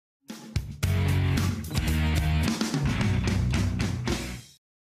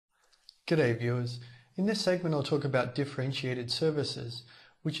G'day viewers. In this segment I'll talk about differentiated services,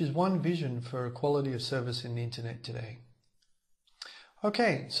 which is one vision for quality of service in the internet today.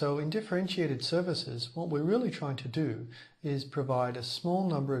 Okay, so in differentiated services, what we're really trying to do is provide a small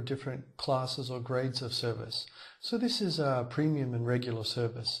number of different classes or grades of service. So this is a premium and regular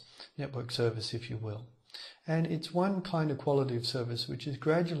service, network service if you will. And it's one kind of quality of service which is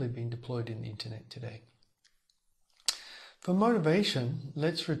gradually being deployed in the internet today. For motivation,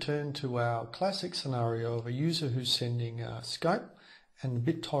 let's return to our classic scenario of a user who's sending Skype and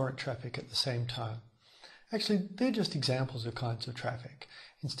BitTorrent traffic at the same time. Actually, they're just examples of kinds of traffic.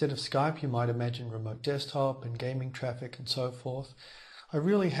 Instead of Skype, you might imagine remote desktop and gaming traffic and so forth. I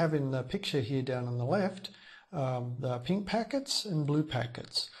really have in the picture here down on the left the pink packets and blue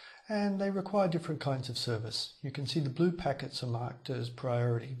packets, and they require different kinds of service. You can see the blue packets are marked as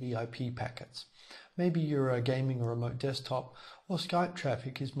priority VIP packets. Maybe your gaming or remote desktop or Skype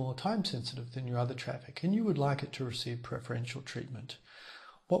traffic is more time sensitive than your other traffic and you would like it to receive preferential treatment.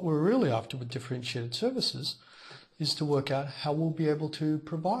 What we're really after with differentiated services is to work out how we'll be able to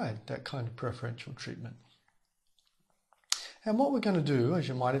provide that kind of preferential treatment. And what we're going to do, as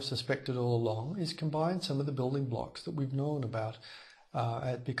you might have suspected all along, is combine some of the building blocks that we've known about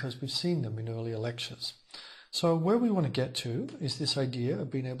because we've seen them in earlier lectures. So where we want to get to is this idea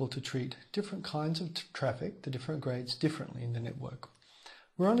of being able to treat different kinds of traffic, the different grades, differently in the network.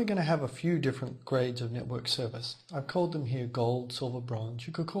 We're only going to have a few different grades of network service. I've called them here gold, silver, bronze.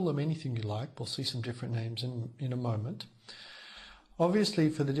 You could call them anything you like. We'll see some different names in a moment. Obviously,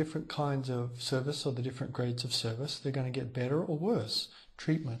 for the different kinds of service or the different grades of service, they're going to get better or worse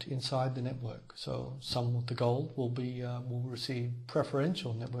treatment inside the network. So some with the gold will receive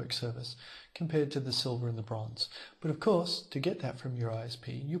preferential network service compared to the silver and the bronze. But of course, to get that from your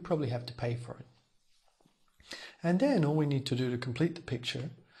ISP, you probably have to pay for it. And then all we need to do to complete the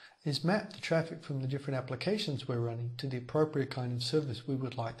picture is map the traffic from the different applications we're running to the appropriate kind of service we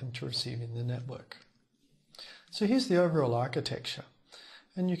would like them to receive in the network. So here's the overall architecture.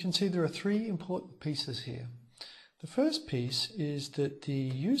 And you can see there are three important pieces here. The first piece is that the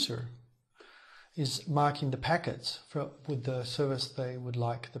user is marking the packets with the service they would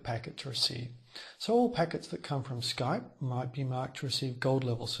like the packet to receive. So all packets that come from Skype might be marked to receive gold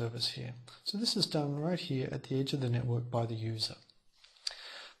level service here. So this is done right here at the edge of the network by the user.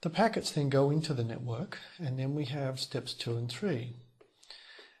 The packets then go into the network, and then we have steps 2 and 3.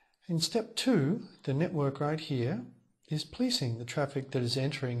 In step 2, the network right here is policing the traffic that is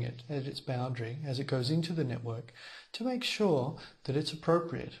entering it at its boundary as it goes into the network to make sure that it's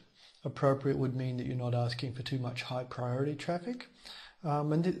appropriate. Appropriate would mean that you're not asking for too much high priority traffic,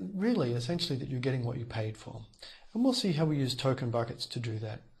 and really essentially that you're getting what you paid for. And we'll see how we use token buckets to do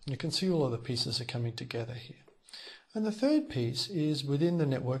that. You can see all of the pieces are coming together here. And the third piece is within the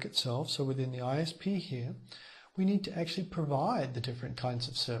network itself, so within the ISP here, we need to actually provide the different kinds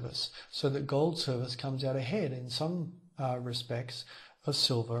of service so that gold service comes out ahead in some respects of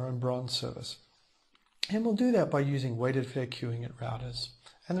silver and bronze service. And we'll do that by using weighted fair queuing at routers.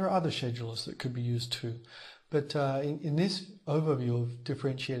 And there are other schedulers that could be used too. But in this overview of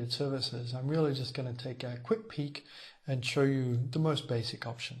differentiated services, I'm really just going to take a quick peek and show you the most basic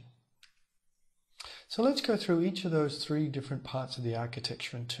option. So let's go through each of those three different parts of the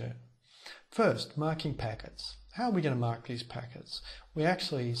architecture in turn. First, marking packets. How are we going to mark these packets? We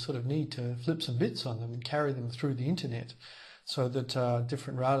actually sort of need to flip some bits on them and carry them through the internet so that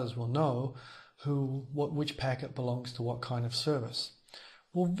different routers will know which packet belongs to what kind of service.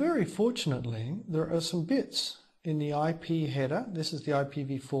 Well, very fortunately, there are some bits in the IP header. This is the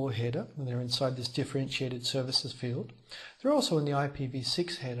IPv4 header, and they're inside this differentiated services field. They're also in the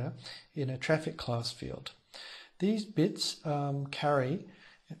IPv6 header in a traffic class field. These bits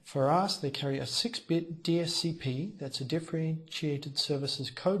for us, they carry a 6-bit DSCP, that's a differentiated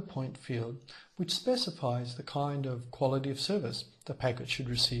services code point field, which specifies the kind of quality of service the packet should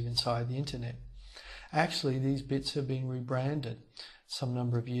receive inside the internet. Actually, these bits have been rebranded some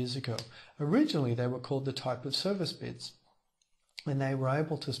number of years ago. Originally, they were called the type of service bits, and they were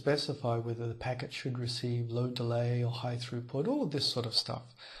able to specify whether the packet should receive low delay or high throughput, all of this sort of stuff.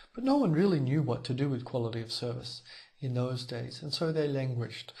 But no one really knew what to do with quality of service in those days, and so they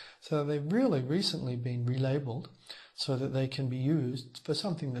languished. So they've really recently been relabeled so that they can be used for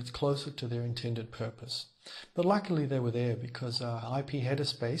something that's closer to their intended purpose. But luckily they were there because IP header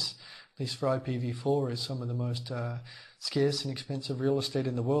space, at least for IPv4, is some of the most scarce and expensive real estate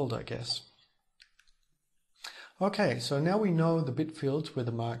in the world, I guess. Okay, so now we know the bit fields where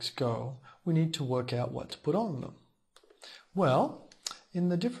the marks go. We need to work out what to put on them. Well, In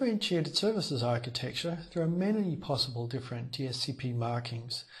the differentiated services architecture, there are many possible different DSCP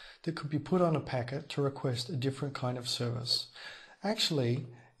markings that could be put on a packet to request a different kind of service. Actually,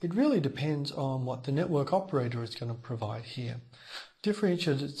 it really depends on what the network operator is going to provide here.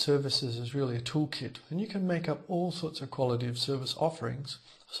 Differentiated services is really a toolkit, and you can make up all sorts of quality of service offerings.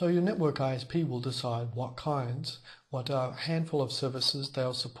 So your network ISP will decide what handful of services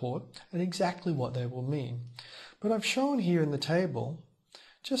they'll support and exactly what they will mean. But I've shown here in the table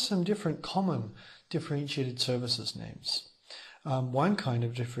just some different common differentiated services names. One kind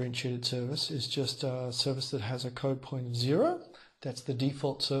of differentiated service is just a service that has a code point of 0. That's the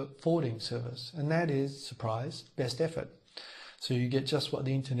default forwarding service, and that is, surprise, best effort. So you get just what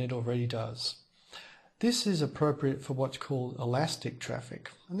the internet already does. This is appropriate for what's called elastic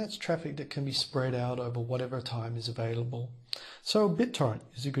traffic, and that's traffic that can be spread out over whatever time is available. So BitTorrent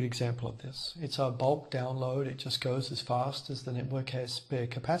is a good example of this. It's a bulk download. It just goes as fast as the network has spare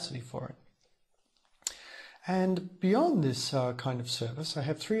capacity for it. And beyond this kind of service, I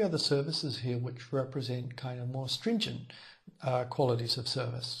have 3 other services here which represent kind of more stringent qualities of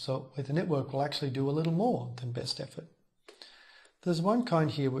service. So where the network will actually do a little more than best effort. There's one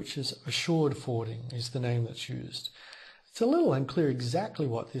kind here which is assured forwarding, is the name that's used. It's a little unclear exactly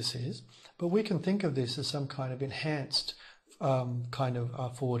what this is, but we can think of this as some kind of enhanced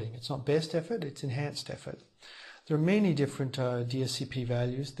forwarding. It's not best effort, it's enhanced effort. There are many different DSCP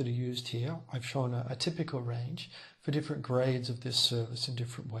values that are used here. I've shown a typical range for different grades of this service in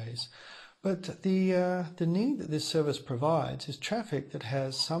different ways. But the need that this service provides is traffic that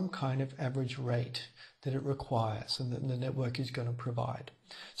has some kind of average rate that it requires and that the network is going to provide.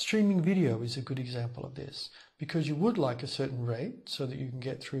 Streaming video is a good example of this, because you would like a certain rate so that you can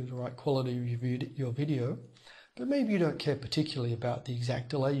get through the right quality of your video, but maybe you don't care particularly about the exact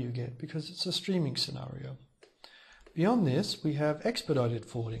delay you get because it's a streaming scenario. Beyond this, we have expedited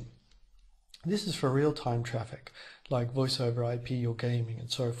forwarding. This is for real-time traffic, like voice over IP or gaming and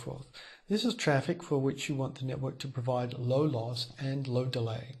so forth. This is traffic for which you want the network to provide low loss and low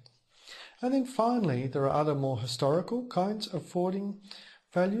delay. And then finally, there are other more historical kinds of forwarding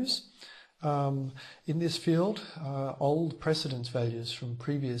values. In this field, old precedence values from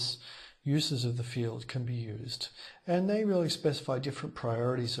previous uses of the field can be used. And they really specify different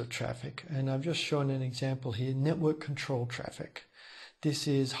priorities of traffic. And I've just shown an example here, network control traffic. This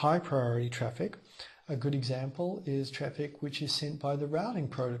is high priority traffic. A good example is traffic which is sent by the routing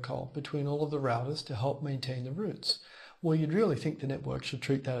protocol between all of the routers to help maintain the routes. Well, you'd really think the network should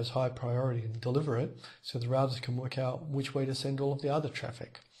treat that as high priority and deliver it so the routers can work out which way to send all of the other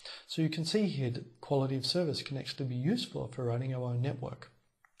traffic. So you can see here that quality of service can actually be useful for running our own network.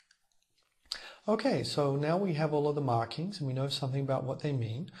 Okay, so now we have all of the markings and we know something about what they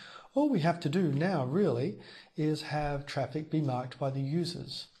mean. All we have to do now really is have traffic be marked by the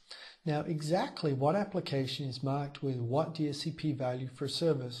users. Now exactly what application is marked with what DSCP value for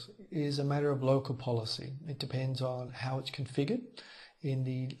service is a matter of local policy. It depends on how it's configured in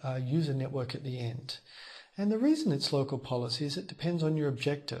the user network at the end. And the reason it's local policy is it depends on your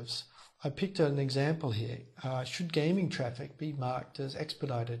objectives. I picked an example here. Should gaming traffic be marked as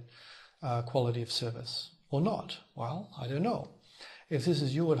expedited quality of service or not? Well, I don't know. If this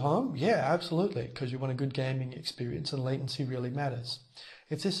is you at home, yeah, absolutely, because you want a good gaming experience and latency really matters.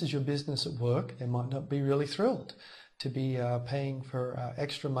 If this is your business at work, they might not be really thrilled to be paying for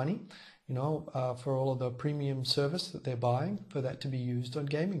extra money, for all of the premium service that they're buying for that to be used on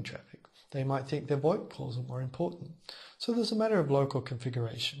gaming traffic. They might think their VoIP calls are more important. So there's a matter of local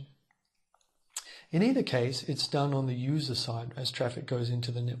configuration. In either case, it's done on the user side as traffic goes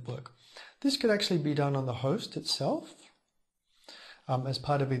into the network. This could actually be done on the host itself as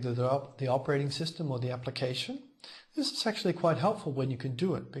part of either the operating system or the application. This is actually quite helpful when you can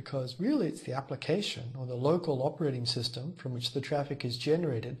do it because really it's the application or the local operating system from which the traffic is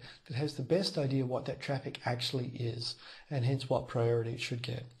generated that has the best idea what that traffic actually is and hence what priority it should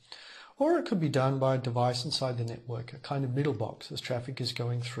get. Or it could be done by a device inside the network, a kind of middle box as traffic is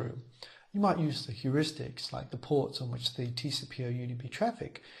going through. You might use the heuristics like the ports on which the TCP or UDP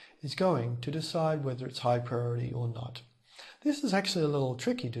traffic is going to decide whether it's high priority or not. This is actually a little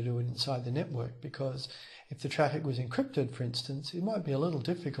tricky to do it inside the network because if the traffic was encrypted, for instance, it might be a little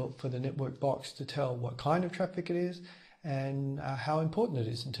difficult for the network box to tell what kind of traffic it is and how important it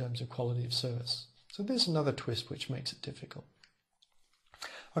is in terms of quality of service. So there's another twist which makes it difficult.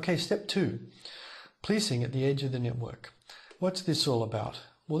 Okay, step 2, policing at the edge of the network. What's this all about?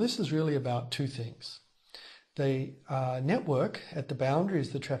 Well, this is really about 2 things. The network at the boundary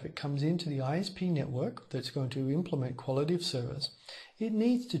as the traffic comes into the ISP network that's going to implement quality of service it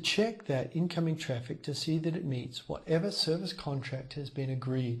needs to check that incoming traffic to see that it meets whatever service contract has been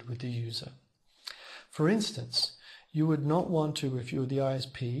agreed with the user. For instance, you would not want to, if you're the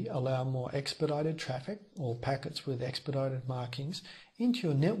ISP, allow more expedited traffic or packets with expedited markings into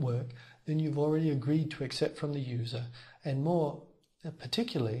your network than you've already agreed to accept from the user, and more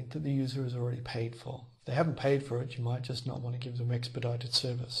particularly that the user has already paid for. If they haven't paid for it, you might just not want to give them expedited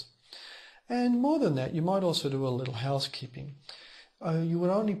service. And more than that, you might also do a little housekeeping. You would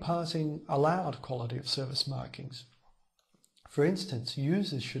only pass in allowed quality of service markings. For instance,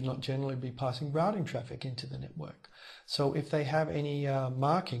 users should not generally be passing routing traffic into the network. So if they have any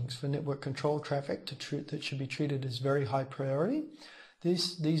markings for network control traffic that should be treated as very high priority,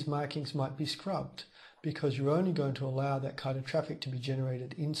 these markings might be scrubbed, because you're only going to allow that kind of traffic to be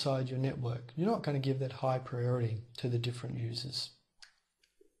generated inside your network. You're not going to give that high priority to the different users.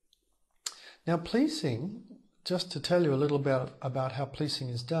 Now, policing, just to tell you a little bit about how policing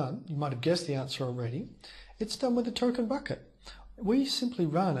is done, you might have guessed the answer already. It's done with a token bucket. We simply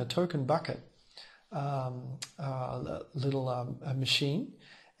run a token bucket machine,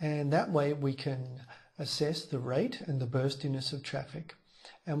 and that way we can assess the rate and the burstiness of traffic,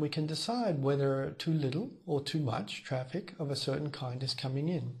 and we can decide whether too little or too much traffic of a certain kind is coming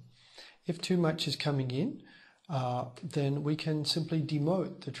in. If too much is coming in, then we can simply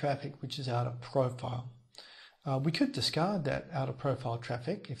demote the traffic which is out of profile. We could discard that out of profile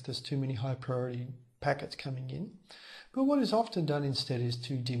traffic if there's too many high priority packets coming in, but what is often done instead is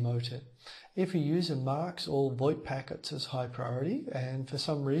to demote it. If a user marks all VoIP packets as high priority, and for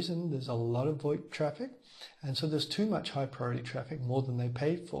some reason there's a lot of VoIP traffic, and so there's too much high priority traffic, more than they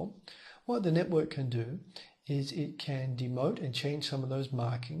paid for, what the network can do is it can demote and change some of those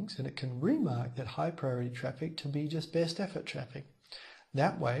markings, and it can remark that high priority traffic to be just best effort traffic.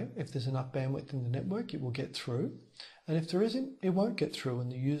 That way, if there's enough bandwidth in the network, it will get through, and if there isn't, it won't get through,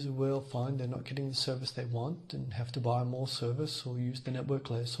 and the user will find they're not getting the service they want and have to buy more service or use the network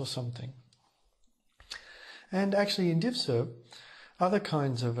less or something. And actually in DivServ, other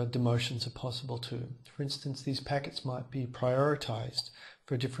kinds of demotions are possible too. For instance, these packets might be prioritized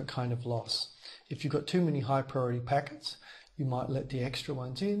for a different kind of loss. If you've got too many high priority packets, you might let the extra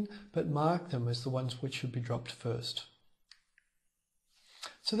ones in, but mark them as the ones which should be dropped first.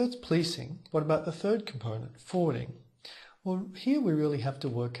 So that's policing. What about the third component, forwarding? Well, here we really have to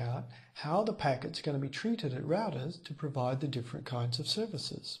work out how the packets are going to be treated at routers to provide the different kinds of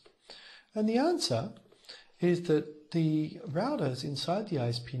services. And the answer is that the routers inside the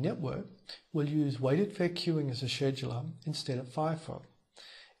ISP network will use weighted fair queuing as a scheduler instead of FIFO.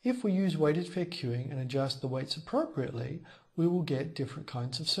 If we use weighted fair queuing and adjust the weights appropriately, we will get different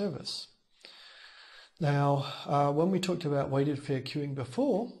kinds of service. Now, when we talked about weighted fair queuing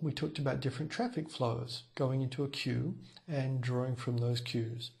before, we talked about different traffic flows going into a queue and drawing from those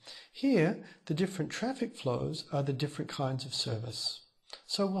queues. Here, the different traffic flows are the different kinds of service.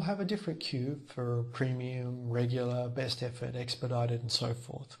 So we'll have a different queue for premium, regular, best effort, expedited, and so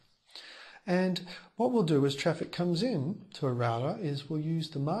forth. And what we'll do as traffic comes in to a router is we'll use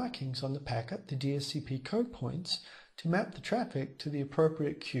the markings on the packet, the DSCP code points, to map the traffic to the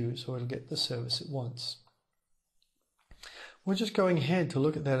appropriate queue so it'll get the service it wants. We're just going ahead to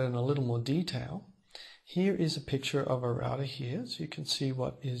look at that in a little more detail. Here is a picture of a router here, so you can see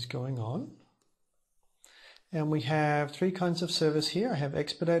what is going on. And we have three kinds of service here. I have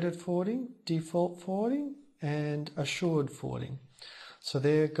expedited forwarding, default forwarding, and assured forwarding. So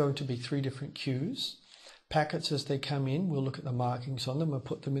they're going to be three different queues. Packets as they come in, we'll look at the markings on them and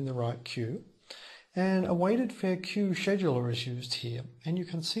put them in the right queue. And a weighted fair queue scheduler is used here, and you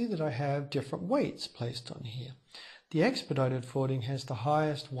can see that I have different weights placed on here. The expedited forwarding has the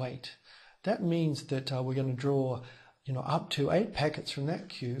highest weight. That means that we're going to draw up to 8 packets from that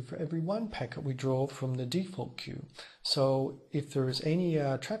queue for every 1 packet we draw from the default queue. So if there is any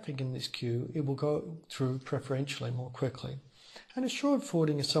traffic in this queue, it will go through preferentially more quickly. And assured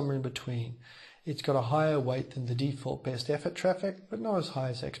forwarding is somewhere in between. It's got a higher weight than the default best effort traffic, but not as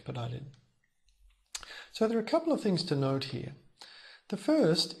high as expedited. So there are a couple of things to note here. The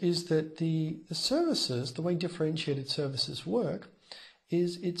first is that the services, the way differentiated services work,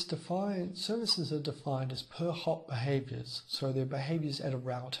 is services are defined as per hop behaviors, so they're behaviors at a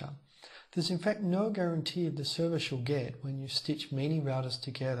router. There's in fact no guarantee of the service you'll get when you stitch many routers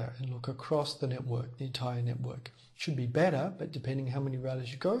together and look across the network, the entire network. It should be better, but depending how many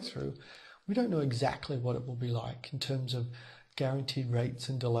routers you go through, we don't know exactly what it will be like in terms of guaranteed rates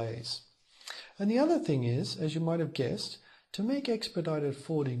and delays. And the other thing is, as you might have guessed, to make expedited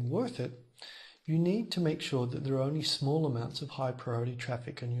forwarding worth it, you need to make sure that there are only small amounts of high priority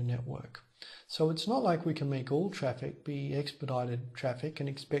traffic on your network. So it's not like we can make all traffic be expedited traffic and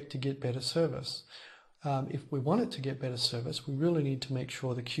expect to get better service. If we want it to get better service, we really need to make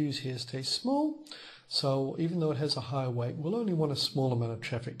sure the queues here stay small. So even though it has a higher weight, we'll only want a small amount of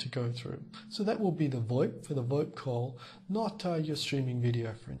traffic to go through. So that will be the VoIP for the VoIP call, not your streaming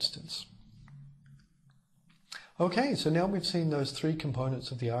video, for instance. Okay, so now we've seen those three components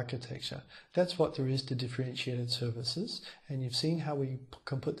of the architecture. That's what there is to differentiated services, and you've seen how we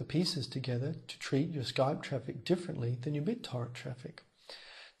can put the pieces together to treat your Skype traffic differently than your BitTorrent traffic.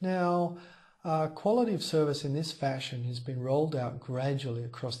 Now, quality of service in this fashion has been rolled out gradually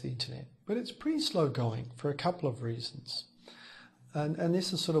across the internet, but it's pretty slow going for a couple of reasons. And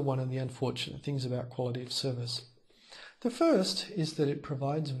this is sort of one of the unfortunate things about quality of service. The first is that it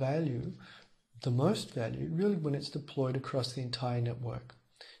provides value, the most value, really when it's deployed across the entire network.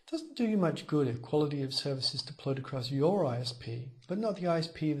 It doesn't do you much good if quality of service is deployed across your ISP, but not the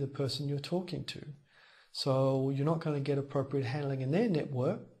ISP of the person you're talking to. So you're not going to get appropriate handling in their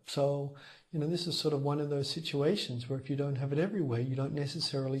network. So, this is sort of one of those situations where if you don't have it everywhere, you don't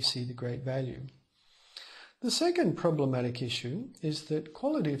necessarily see the great value. The second problematic issue is that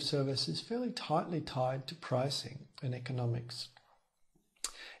quality of service is fairly tightly tied to pricing and economics.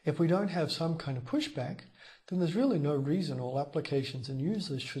 If we don't have some kind of pushback, then there's really no reason all applications and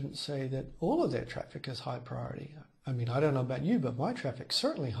users shouldn't say that all of their traffic is high priority. I mean, I don't know about you, but my traffic's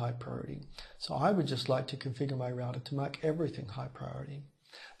certainly high priority. So I would just like to configure my router to mark everything high priority.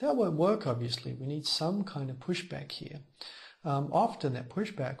 That won't work, obviously. We need some kind of pushback here. Often that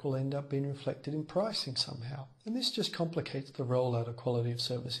pushback will end up being reflected in pricing somehow. And this just complicates the rollout of quality of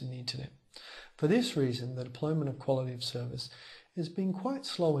service in the internet. For this reason, the deployment of quality of service has been quite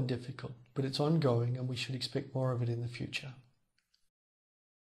slow and difficult, but it's ongoing and we should expect more of it in the future.